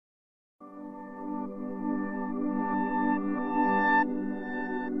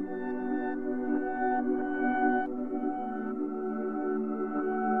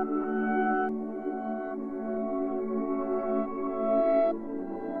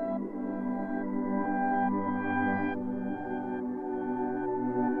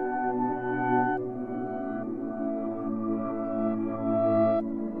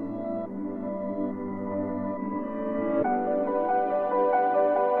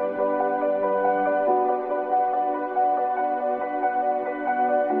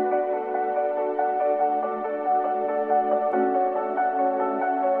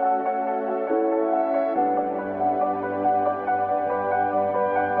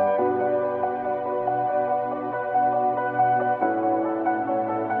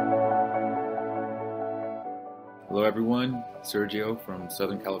everyone, Sergio from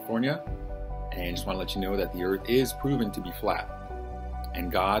Southern California, and just want to let you know that the earth is proven to be flat,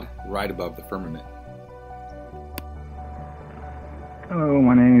 and God right above the firmament. Hello,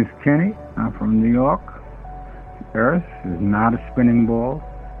 my name is Kenny. I'm from New York. The earth is not a spinning ball.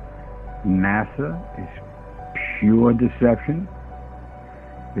 NASA is pure deception.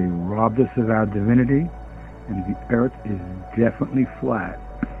 They robbed us of our divinity, and the earth is definitely flat.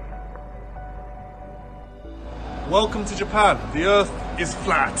 Welcome to Japan. The earth is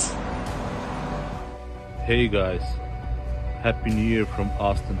flat. Hey guys, Happy New Year from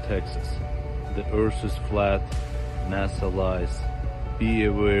Austin, Texas. The earth is flat, NASA lies. Be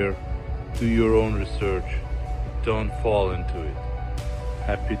aware, do your own research, don't fall into it.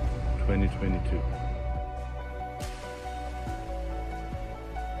 Happy 2022.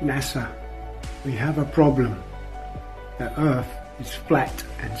 NASA, we have a problem. The earth is flat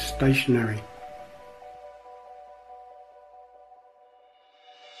and stationary.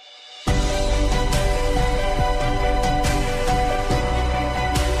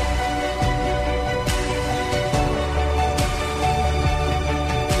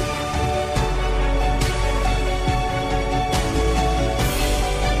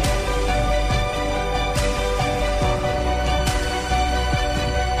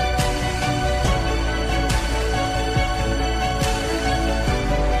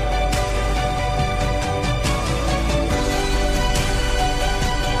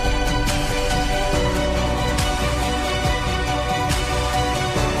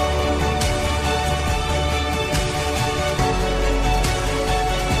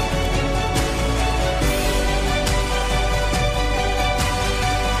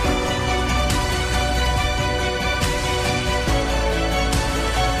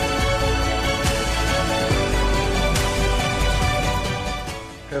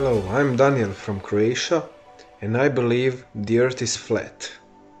 Hello, I'm Daniel from Croatia, and I believe the earth is flat.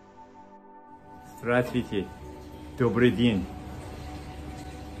 Здравствуйте, добрый день.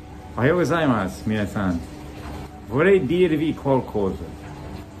 Ohayou gozaimasu, minasan. Vorrei dirvi qualcosa.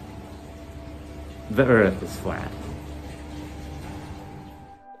 The earth is flat.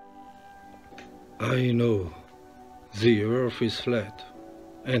 I know the earth is flat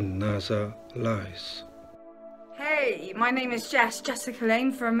and NASA lies. Hey, my name is Jessica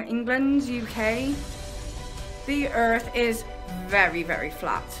Lane from England, UK. The earth is very, very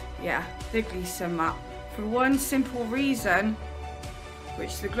flat. Yeah, bigly summa. For one simple reason,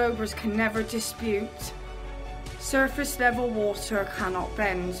 which the Globers can never dispute, surface level water cannot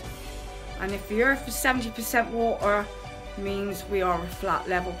bend. And if the earth is 70% water, means we are a flat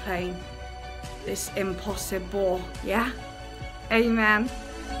level plane. It's impossible, yeah? Amen.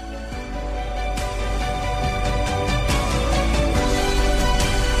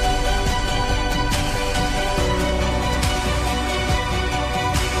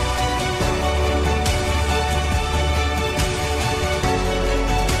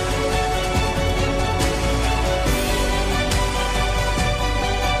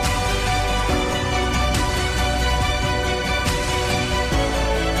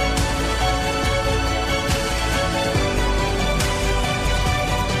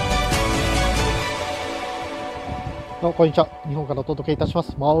こんにちは。日本からお届けいたしま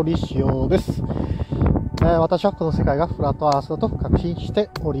す。マオリシオです。私はこの世界がフラットアースだと確信して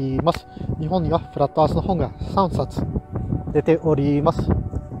おります。日本にはフラットアースの本が3冊出ております。フ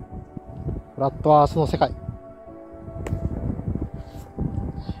ラットアースの世界。フ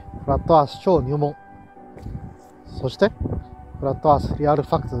ラットアース超入門。そして、フラットアースリアル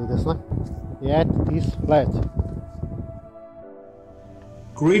ファクトですね。Yet it is flat.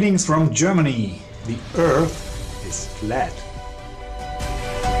 Greetings from Germany. The earth is flat.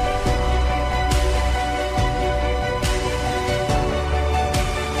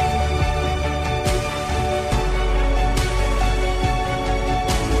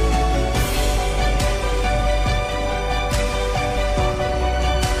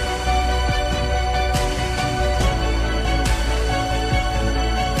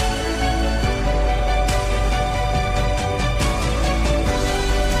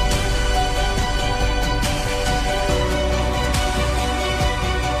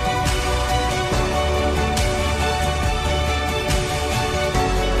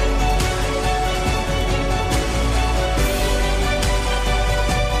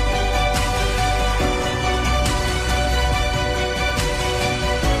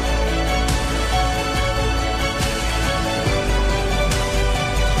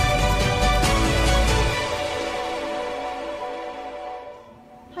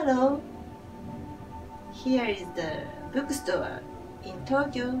 Here is the bookstore in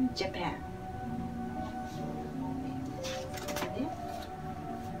Tokyo, Japan.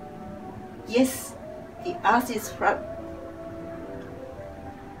 Yes, the earth is flat.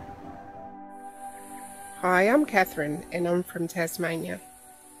 Hi, I'm Catherine and I'm from Tasmania.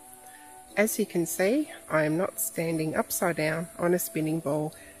 As you can see, I am not standing upside down on a spinning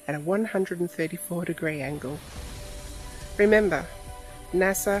ball at a 134-degree angle. Remember,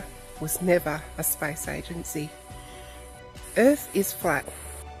 NASA was never a space agency. Earth is flat.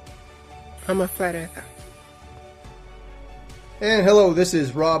 I'm a flat earther. And hello, this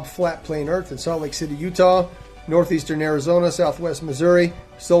is Rob Flat Plane Earth in Salt Lake City, Utah, northeastern Arizona, southwest Missouri,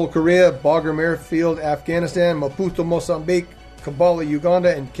 Seoul, Korea, Bagram Airfield, Afghanistan, Maputo, Mozambique, Kampala,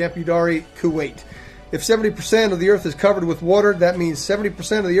 Uganda, and Campudari, Kuwait. If 70% of the Earth is covered with water, that means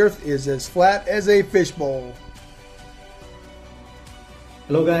 70% of the Earth is as flat as a fishbowl.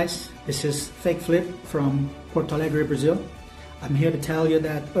 Hello guys, this is Fake Flip from Porto Alegre, Brazil. I'm here to tell you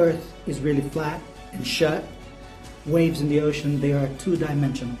that Earth is really flat and shut. Waves in the ocean, they are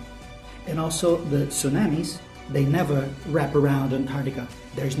two-dimensional. And also the tsunamis, they never wrap around Antarctica.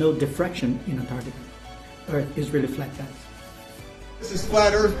 There's no diffraction in Antarctica. Earth is really flat, guys. This is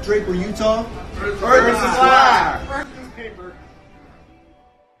Flat Earth, Draper, Utah. Earth is flat! Earth is paper.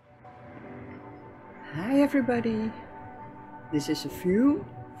 Hi everybody, this is a view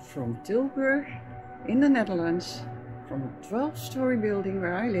from Tilburg in the Netherlands, from a 12-story building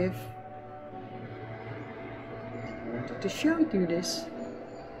where I live. I wanted to show you this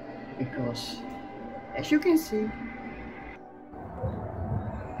because, as you can see,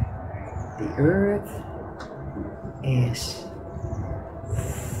 the Earth is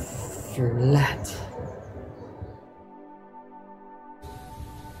flat.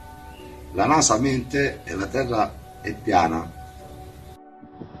 La NASA mente e la Terra è piana.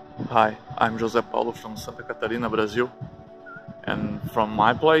 Hi, I'm José Paulo from Santa Catarina, Brazil. And from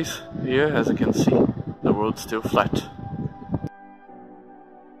my place here, as you can see, the world's still flat.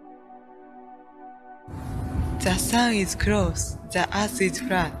 The sun is close, the earth is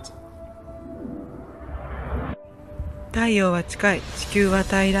flat. 太陽は近い、地球は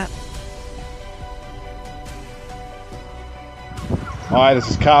平ら。 Hi, this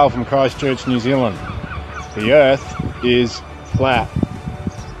is Carl from Christchurch, New Zealand. The Earth is flat.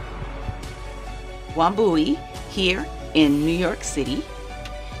 Wambui, here in New York City,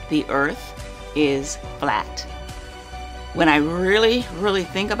 the Earth is flat. When I really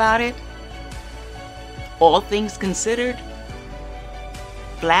think about it, all things considered,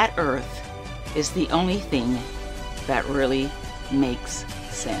 flat Earth is the only thing that really makes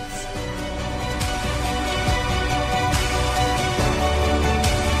sense.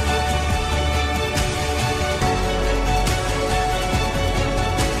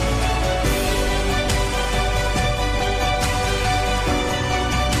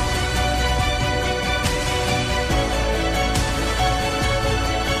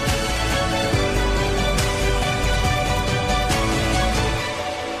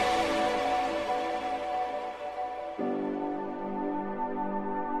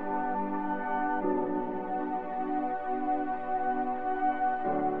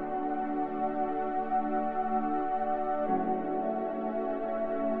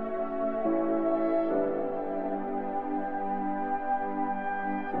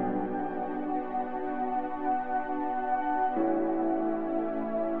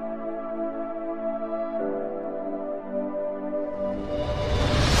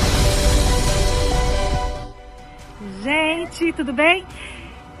 Gente, tudo bem?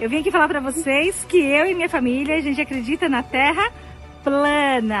 Eu vim aqui falar pra vocês que eu e minha família, a gente acredita na Terra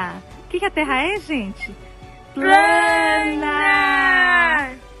plana. O que a Terra é, gente? Plana!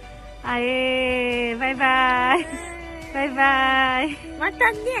 Aê! Bye, bye! Bye, bye!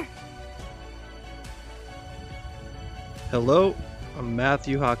 Hello, I'm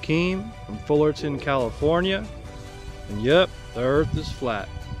Matthew Hakeem from Fullerton, California. And yep, the Earth is flat.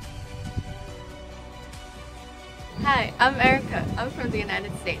 Hi, I'm Erica. I'm from the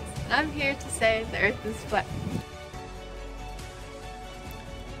United States, and I'm here to say the Earth is flat.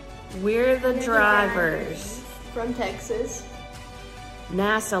 We're the drivers. From Texas.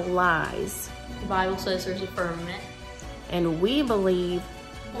 NASA lies. The Bible says there's a firmament. And we believe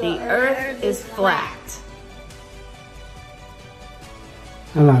the Earth is flat.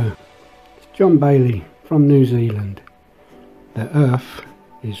 Hello, it's John Bailey from New Zealand. The Earth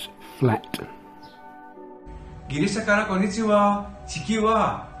is flat. ギリシャからこんにちは。地球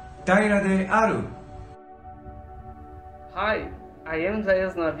は平らである。Hi, I am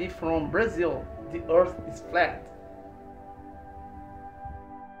Zayas Navi from Brazil. The Earth is flat.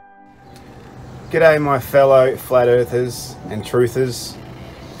 G'day my fellow flat earthers and truthers.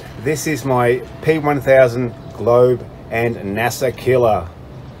 This is my P1000 Globe and NASA Killer.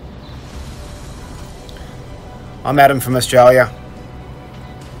 I'm Adam from Australia.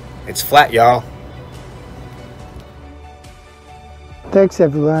 It's flat, y'all. Thanks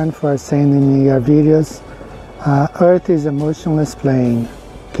everyone for sending me your videos. Earth is a motionless plane.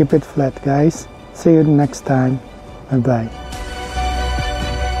 Keep it flat, guys. See you next time. Bye-bye.